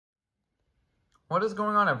What is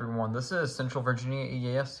going on, everyone? This is Central Virginia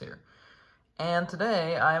EAS here. And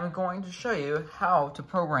today I'm going to show you how to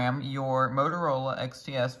program your Motorola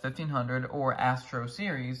XTS 1500 or Astro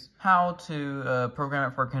series, how to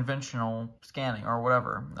program it for conventional scanning or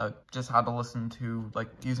whatever, just how to listen to, like,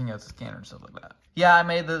 using it as a scanner and stuff like that. Yeah, I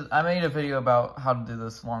made a video about how to do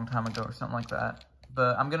this a long time ago or something like that,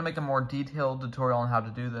 but I'm gonna make a more detailed tutorial on how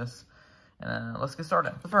to do this. And let's get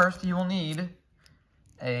started. First, you will need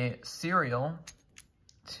a serial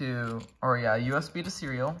USB to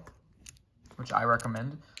serial, which I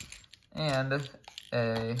recommend, and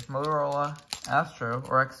a Motorola Astro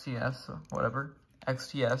or XTS, whatever,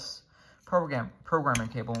 XTS programming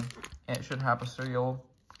cable. And it should have a serial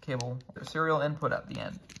input at the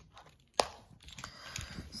end.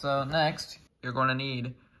 So next, you're going to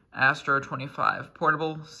need Astro 25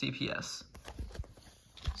 Portable CPS.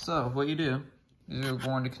 So what you do is you're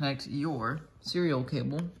going to connect your serial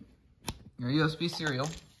cable, your USB serial,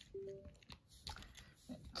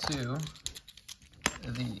 to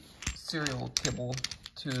the serial cable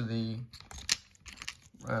to the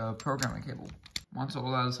programming cable. Once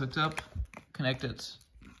all that is hooked up, connect this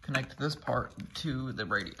part to the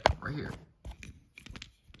radio right here.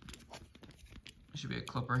 There should be a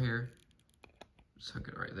clip right here. Just hook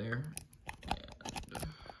it right there.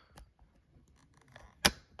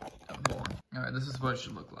 Alright, this is what it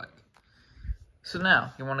should look like. So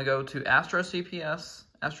now, you want to go to Astro CPS,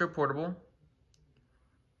 Astro Portable,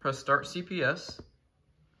 press Start CPS,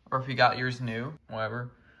 or if you got yours new,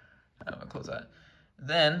 whatever, I'm gonna close that.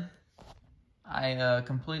 Then, I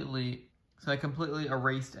completely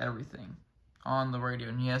erased everything on the radio,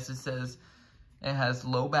 and yes, it says it has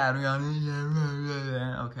low battery on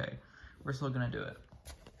it. Okay, we're still gonna do it.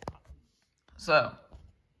 So,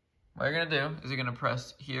 what you're gonna do is you're gonna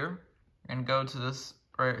press here, you're gonna go to this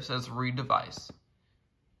where it says Read Device.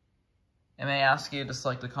 It may ask you to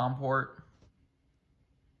select the COM port.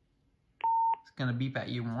 It's gonna beep at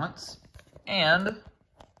you once, and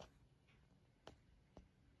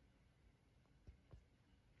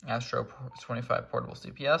Astro 25 Portable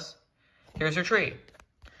CPS. Here's your tree.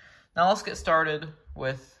 Now let's get started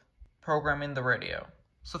with programming the radio.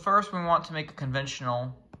 So first we want to make a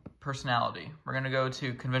conventional personality. We're gonna go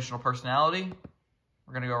to conventional personality.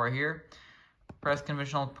 We're gonna go right here. Press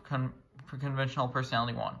conventional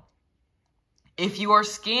personality 1. If you are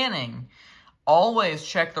scanning, always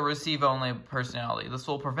check the receive only personality. This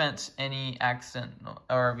will prevent any accident,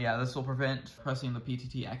 this will prevent pressing the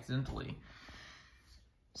PTT accidentally.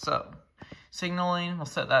 So, signaling, we'll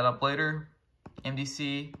set that up later.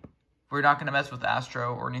 MDC, we're not gonna mess with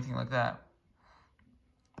Astro or anything like that.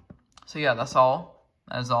 So yeah, that's all.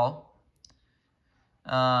 That is all.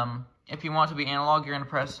 If you want to be analog, you're gonna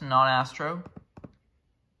press non-Astro.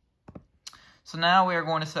 So now we are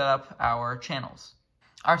going to set up our channels.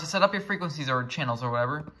 All right, to set up your frequencies or channels or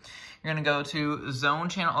whatever, you're going to go to Zone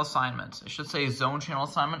Channel Assignment. It should say Zone Channel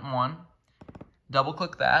Assignment 1. Double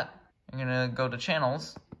click that. You're going to go to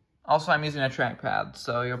Channels. Also, I'm using a trackpad,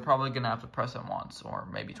 so you're probably going to have to press it once or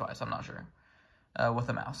maybe twice, I'm not sure, with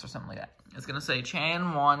a mouse or something like that. It's going to say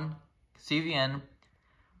Chan 1 CVN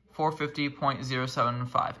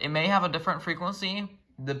 450.075. It may have a different frequency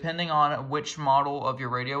depending on which model of your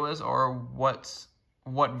radio is or what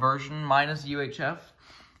version. Mine is UHF,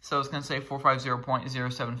 so it's going to say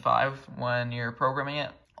 450.075 when you're programming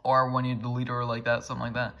it, or when you delete or like that, something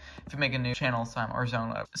like that, if you make a new channel assignment or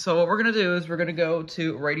zone. So what we're going to do is we're going to go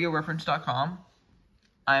to radioreference.com.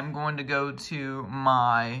 I'm going to go to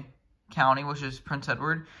my county, which is Prince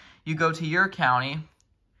Edward. You go to your county,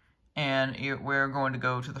 and we're going to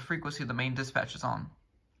go to the frequency the main dispatch is on.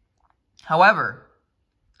 However,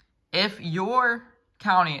 if your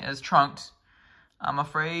county is trunked, I'm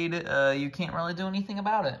afraid you can't really do anything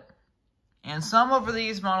about it. And some of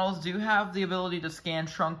these models do have the ability to scan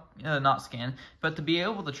but to be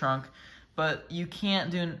able to trunk, but you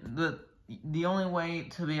can't do, the only way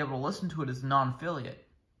to be able to listen to it is non-affiliate.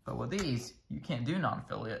 But with these, you can't do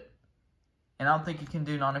non-affiliate. And I don't think you can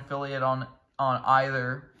do non-affiliate on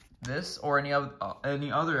either this or any other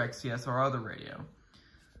XTS or other radio.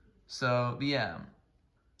 So, yeah.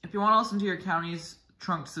 If you want to listen to your county's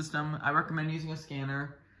trunk system, I recommend using a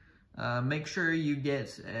scanner. Make sure you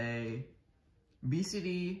get a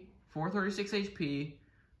BCD 436HP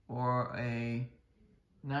or a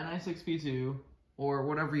 996P2 or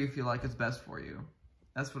whatever you feel like is best for you.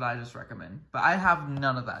 That's what I just recommend. But I have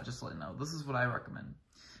none of that, just to let you know. This is what I recommend.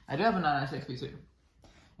 I do have a 996P2.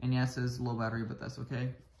 And yes, it's low battery, but that's okay.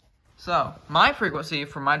 So, my frequency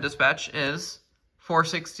for my dispatch is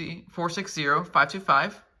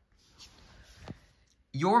 460-525.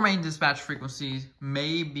 your main dispatch frequency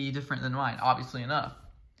may be different than mine, obviously enough.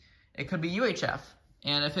 It could be UHF.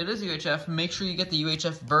 And if it is UHF, make sure you get the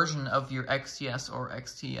UHF version of your XTS or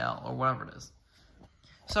XTL or whatever it is.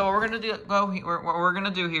 So what we're gonna do, what we're gonna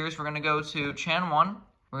do here is we're gonna go to Channel 1.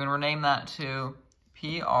 We're gonna rename that to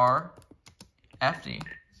PRFD.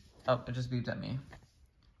 Oh, it just beeped at me.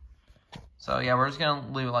 So yeah, we're just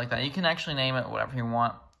gonna leave it like that. You can actually name it whatever you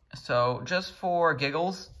want. So just for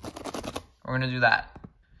giggles, we're gonna do that.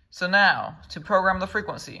 So now to program the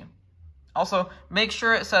frequency. Also, make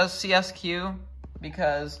sure it says CSQ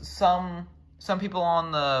because some people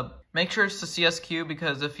on the, make sure it's the CSQ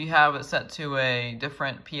because if you have it set to a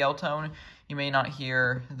different PL tone, you may not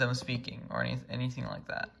hear them speaking or anything like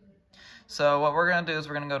that. So what we're gonna do is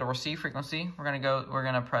we're gonna go to receive frequency. We're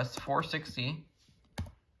gonna press 460,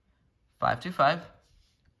 525,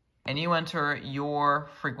 and you enter your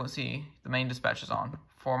frequency the main dispatch is on.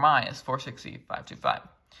 For mine is 460, 525.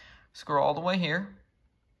 Scroll all the way here.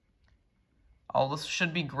 All this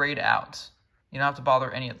should be grayed out. You don't have to bother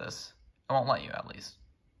any of this. I won't let you, at least.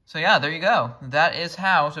 So yeah, there you go. That is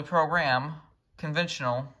how to program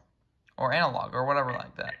conventional or analog or whatever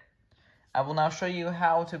like that. I will now show you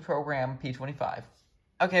how to program P25.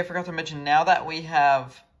 Okay, I forgot to mention, now that we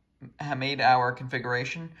have made our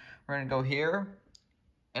configuration, we're going to go here,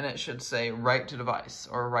 and it should say write to device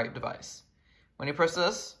or write device. When you press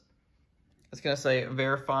this, it's going to say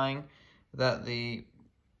verifying that the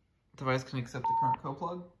device can accept the current code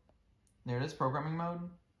plug. There it is, programming mode.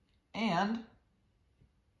 And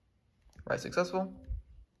write successful.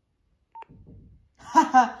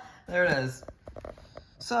 There it is.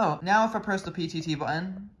 So now if I press the PTT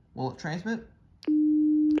button, will it transmit?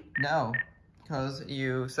 No, because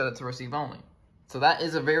you set it to receive only. So that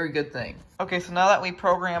is a very good thing. Okay, so now that we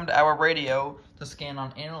programmed our radio to scan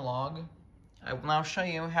on analog, I will now show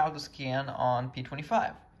you how to scan on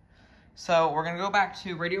P25. So we're gonna go back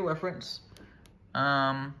to radio reference.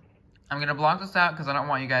 I'm gonna block this out because I don't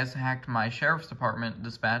want you guys to hack my sheriff's department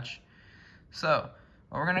dispatch. So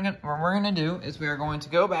what we're gonna do is we are going to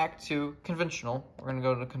go back to conventional. We're gonna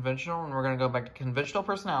go to conventional and we're gonna go back to conventional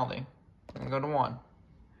personality. We're gonna go to 1.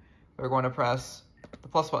 We're going to press the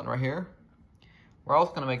plus button right here. We're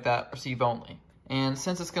also gonna make that receive only. And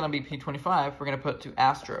since it's gonna be P25, we're gonna put it to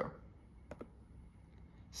Astro.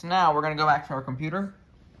 So now we're gonna go back to our computer.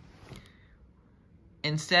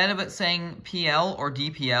 Instead of it saying PL or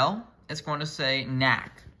DPL, it's going to say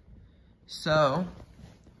NAC. So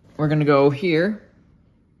we're going to go here.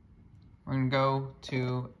 We're going to go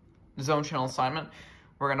to zone channel assignment.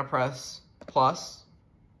 We're going to press plus.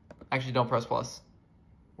 Actually, don't press plus.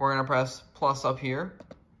 We're going to press plus up here.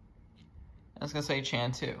 And it's going to say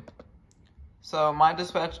Chan 2. So my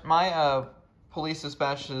police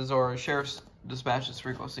dispatches or sheriff's dispatches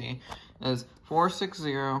frequency is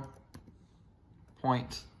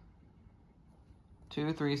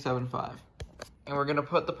 460.2375. And we're gonna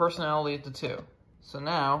put the personality to 2. So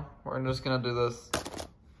now we're just gonna do this.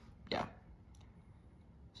 Yeah.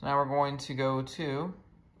 So now we're going to go to,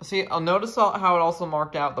 see, I'll notice how it also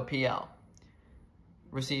marked out the PL.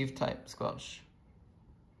 Receive type squelch.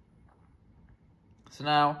 So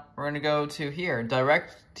now we're gonna go to here,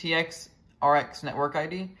 direct TX RX network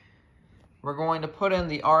ID. We're going to put in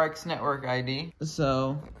the RX network ID.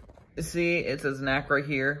 So, see, it says NAC right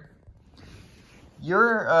here.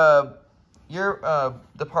 Your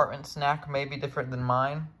department's NAC may be different than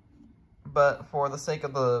mine, but for the sake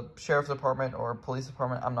of the sheriff's department or police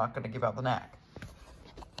department, I'm not going to give out the NAC.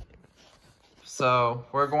 So,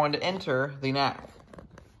 we're going to enter the NAC.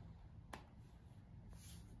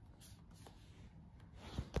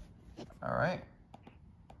 Alright.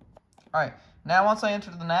 Alright, now once I enter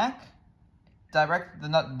the NAC,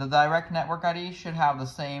 the direct network ID should have the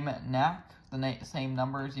same NAC, the same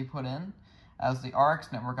numbers you put in as the RX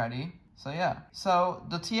network ID. So yeah. So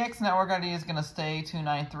the TX network ID is going to stay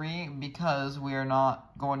 293 because we are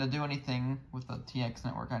not going to do anything with the TX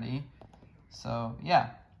network ID. So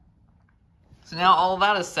yeah. So now all of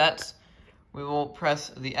that is set. We will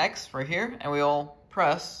press the X right here and we will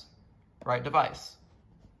press write device.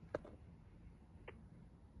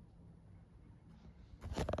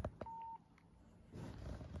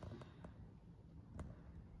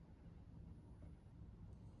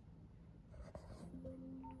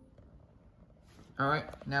 Alright,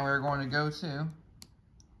 now we're going to go to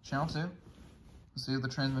channel 2 to see if the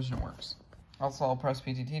transmission works. Also, I'll press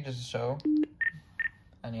PTT just to show,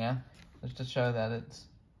 and yeah, just to show that it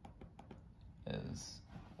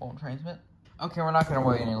won't transmit. Okay, we're not going to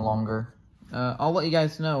wait any longer. I'll let you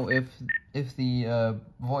guys know if the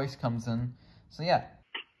voice comes in. So yeah.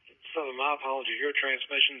 So my apologies, your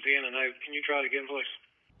transmission's in and out. Can you try it again, please?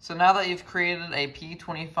 So now that you've created a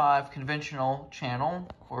P25 conventional channel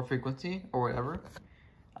or frequency or whatever,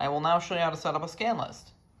 I will now show you how to set up a scan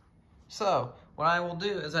list. So what I will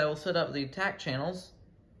do is I will set up the TAC channels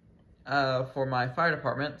for my fire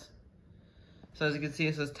department. So as you can see,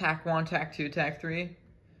 it says TAC 1, TAC 2, TAC 3.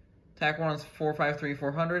 TAC 1 is 453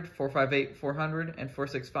 400, 458 400, and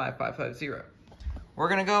 465 550. We're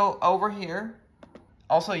going to go over here.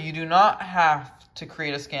 Also, you do not have to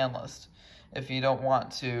create a scan list if you don't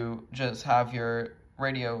want to just have your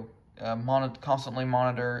radio constantly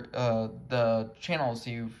monitor the channels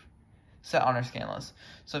you've set on your scan list.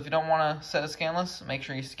 So if you don't want to set a scan list, make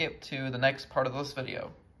sure you skip to the next part of this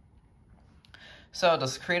video. So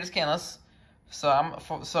to create a scan list,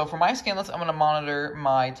 so for my scan list, I'm going to monitor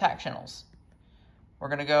my TAC channels. We're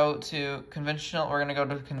going to go to conventional. We're going to go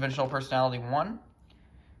to conventional personality 1.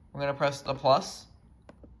 We're going to press the plus.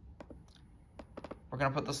 We're going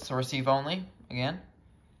to put this to receive only again.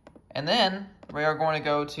 And then we are going to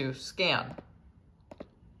go to scan.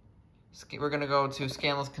 We're going to go to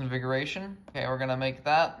scan list configuration. Okay, we're going to make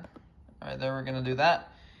that. All right, there we're going to do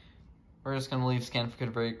that. We're just going to leave scan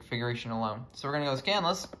configuration alone. So we're going to go scan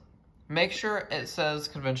list. Make sure it says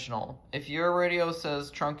conventional. If your radio says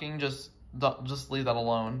trunking, just leave that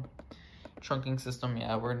alone. Trunking system,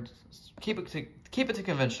 yeah, we're keep it to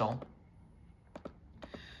conventional.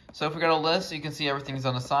 So if we go to list, you can see everything's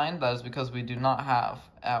unassigned. That is because we do not have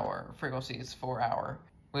our frequencies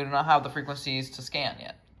we do not have the frequencies to scan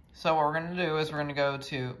yet. So what we're going to do is we're going to go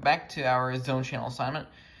back to our zone channel assignment.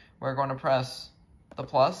 We're going to press the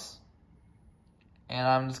plus, and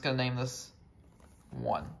I'm just going to name this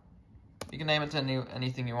 1. You can name it to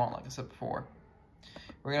anything you want, like I said before.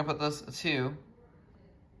 We're going to put this to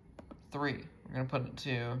 3. We're going to put it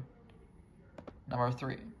to number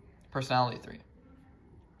 3, personality 3.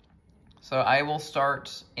 So I will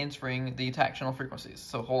start entering the TAC channel frequencies.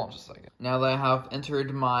 So hold on just a second. Now that I have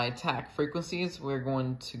entered my TAC frequencies, we're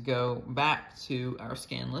going to go back to our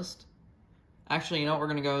scan list. Actually, you know what we're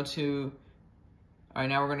going to go to? All right,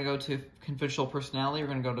 now we're going to go to conventional personality. We're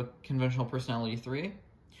going to go to conventional personality 3.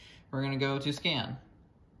 We're going to go to scan.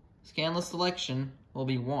 Scan list selection will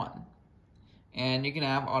be 1. And you can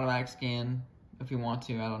have automatic scan if you want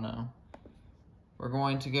to, I don't know. We're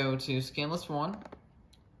going to go to scan list 1.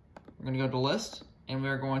 We're going to go to list, and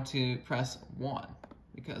we're going to press 1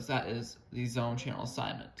 because that is the zone channel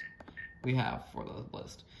assignment we have for the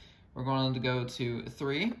list. We're going to go to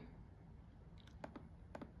 3,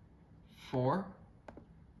 4.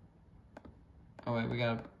 Oh wait, we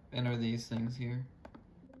got to enter these things here.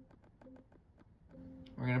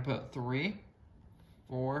 We're going to put 3,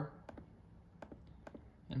 4,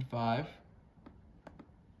 and 5.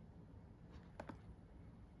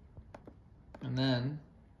 And then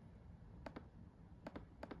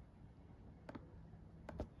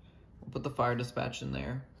we'll put the fire dispatch in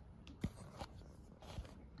there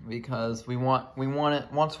because we want it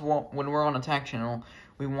when we're on a TAC channel,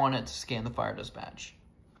 we want it to scan the fire dispatch.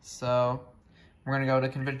 So we're going to go to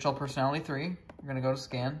conventional personality 3. We're going to go to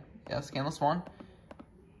scan. Yeah, scan list 1.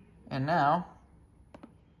 And now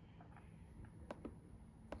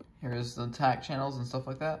here's the TAC channels and stuff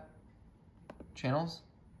like that. Channels.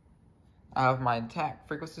 I have my TAC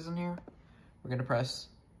frequencies in here. We're going to press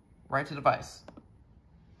right to device.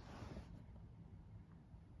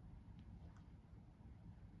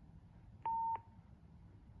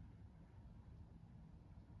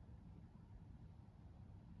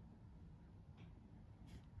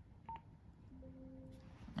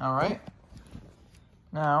 All right.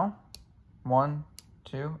 Now, 1,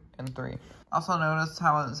 2, and 3. Also notice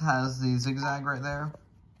how it has the zigzag right there?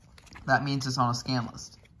 That means it's on a scan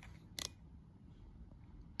list.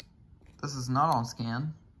 This is not on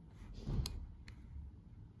scan.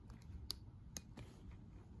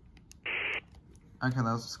 Okay, that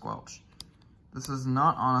was a squelch. This is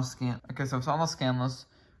not on a scan. Okay, so it's on the scan list,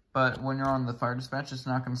 but when you're on the fire dispatch, it's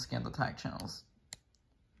not going to scan the TAC channels.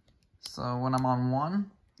 So when I'm on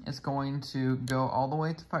 1, it's going to go all the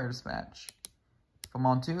way to fire dispatch. If I'm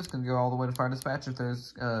on 2, it's going to go all the way to fire dispatch if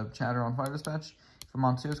there's chatter on fire dispatch. If I'm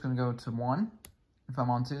on 2, it's going to go to 1. If I'm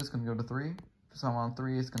on 2, it's going to go to 3. If I'm on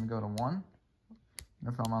 3, it's going to go to 1. And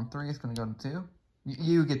if I'm on 3, it's going to go to 2.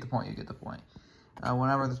 You get the point, you get the point.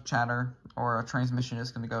 Whenever the chatter or a transmission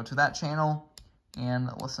is going to go to that channel and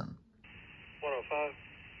listen. 105.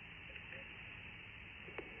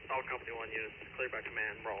 All Company 1 units, clear by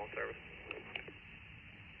command, we're all in service.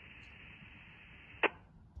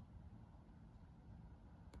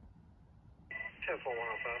 Chef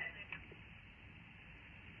 105.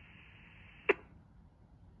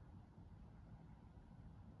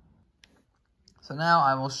 So now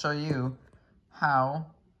I will show you how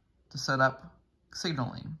to set up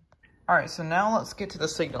signaling. Alright, so now let's get to the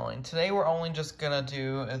signaling. Today we're only just going to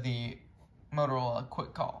do the Motorola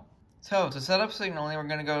QuikCall. So to set up signaling, we're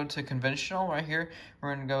going to go to conventional right here.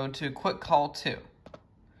 We're going to go to QuikCall-II.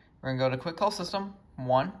 We're going to go to QuikCall System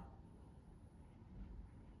 1.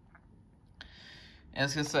 And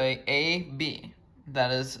it's going to say A, B.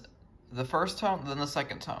 That is the first tone, then the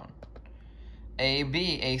second tone. A,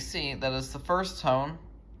 B, A, C. That is the first tone.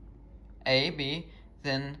 A, B,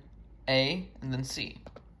 then A, and then C.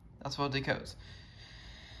 That's what it decodes.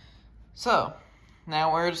 So,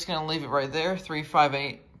 now we're just going to leave it right there,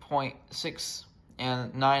 358.6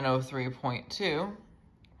 and 903.2.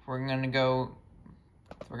 We're going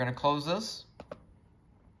to close this.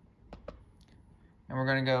 And we're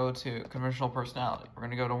going to go to conventional personality. We're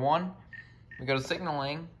going to go to 1. We go to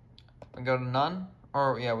signaling. We go to none.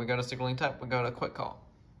 Or, yeah, we go to signaling type. We go to QuikCall.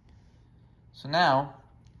 So now,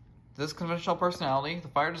 this conventional personality, the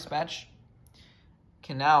fire dispatch,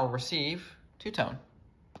 can now receive two-tone.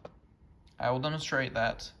 I will demonstrate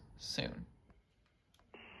that soon.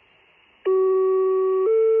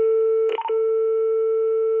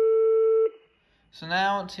 So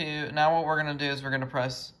now what we're going to do is we're going to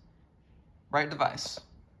press right device.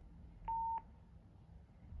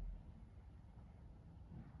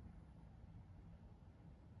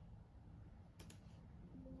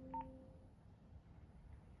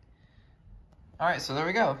 Alright, so there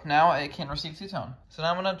we go. Now it can receive two-tone. So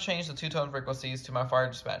now I'm going to change the two-tone frequencies to my fire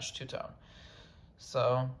dispatch two-tone.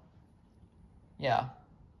 So, yeah.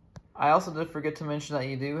 I also did forget to mention that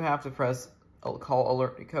you do have to press call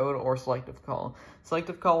alert decode or selective call.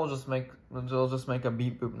 Selective call will just make a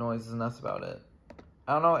beep boop noises, and that's about it.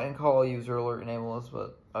 I don't know what in-call user alert enable is,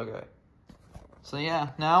 but okay. So yeah,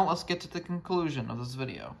 now let's get to the conclusion of this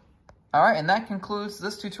video. Alright, and that concludes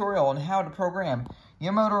this tutorial on how to program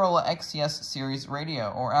your Motorola XTS series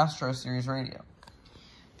radio or Astro series radio.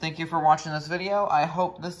 Thank you for watching this video. I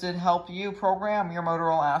hope this did help you program your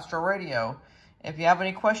Motorola Astro radio. If you have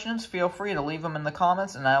any questions, feel free to leave them in the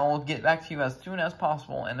comments and I will get back to you as soon as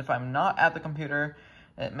possible. And if I'm not at the computer,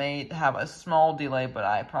 it may have a small delay, but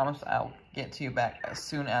I promise I'll get to you back as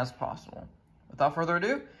soon as possible. Without further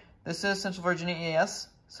ado, this is Central Virginia EAS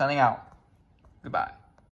signing out. Goodbye.